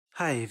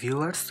Hi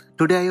viewers,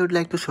 today I would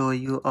like to show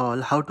you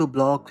all how to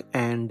block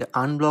and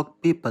unblock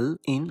people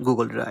in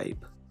Google Drive.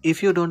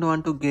 If you don't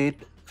want to get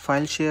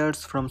file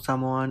shares from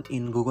someone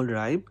in Google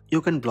Drive, you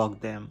can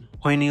block them.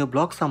 When you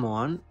block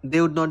someone, they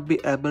would not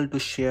be able to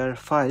share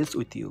files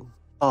with you,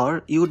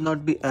 or you would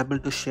not be able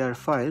to share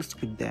files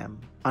with them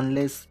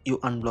unless you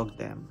unblock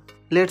them.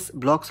 Let's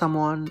block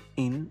someone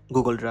in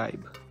Google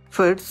Drive.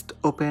 First,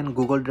 open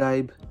Google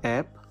Drive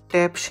app,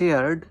 tap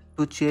Shared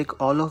to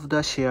check all of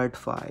the shared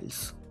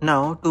files.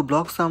 Now, to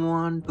block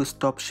someone to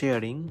stop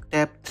sharing,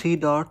 tap 3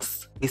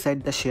 dots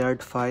beside the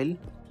shared file,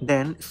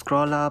 then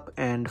scroll up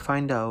and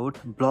find out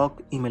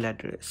Block Email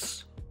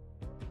Address.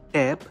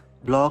 Tap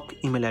Block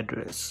Email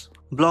Address.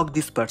 Block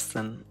this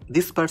person.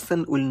 This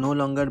person will no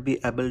longer be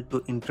able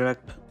to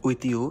interact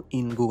with you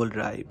in Google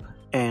Drive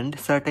and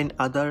certain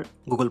other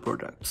Google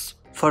products.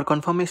 For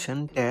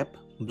confirmation, tap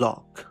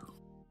Block.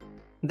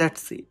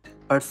 That's it.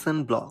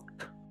 Person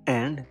blocked.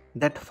 And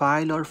that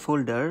file or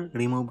folder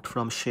removed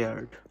from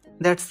shared.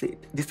 That's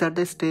it. These are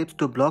the steps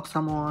to block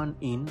someone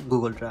in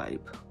Google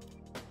Drive.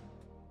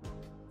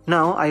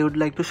 Now I would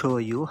like to show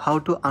you how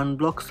to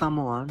unblock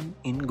someone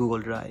in Google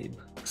Drive.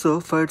 So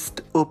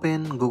first,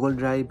 open Google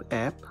Drive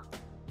app.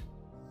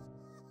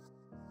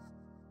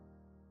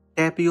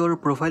 Tap your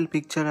profile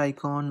picture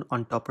icon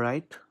on top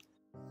right.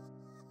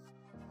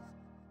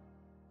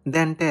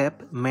 Then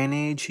tap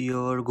Manage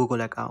your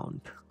Google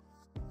account.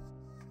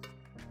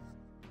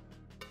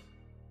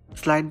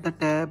 Slide the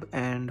tab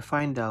and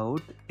find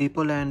out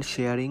People and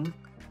Sharing.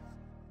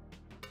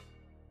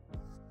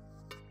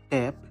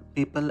 Tap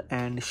People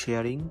and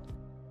Sharing.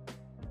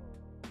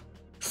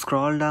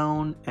 Scroll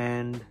down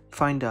and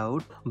find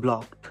out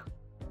Blocked.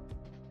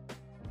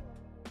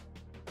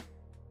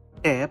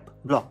 Tap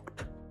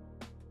Blocked.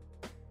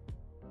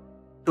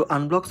 To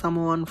unblock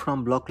someone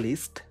from block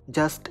list,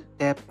 just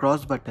tap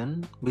cross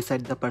button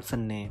beside the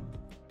person name.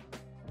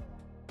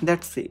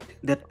 That's it,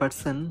 that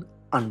person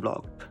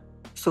unblocked.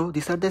 So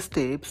these are the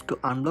steps to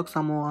unblock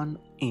someone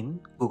in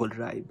Google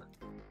Drive.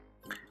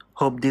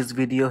 Hope this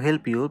video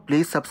helped you.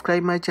 Please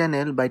subscribe my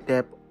channel by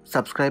tap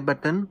subscribe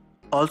button.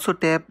 Also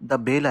tap the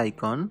bell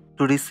icon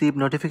to receive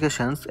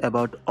notifications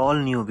about all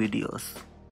new videos.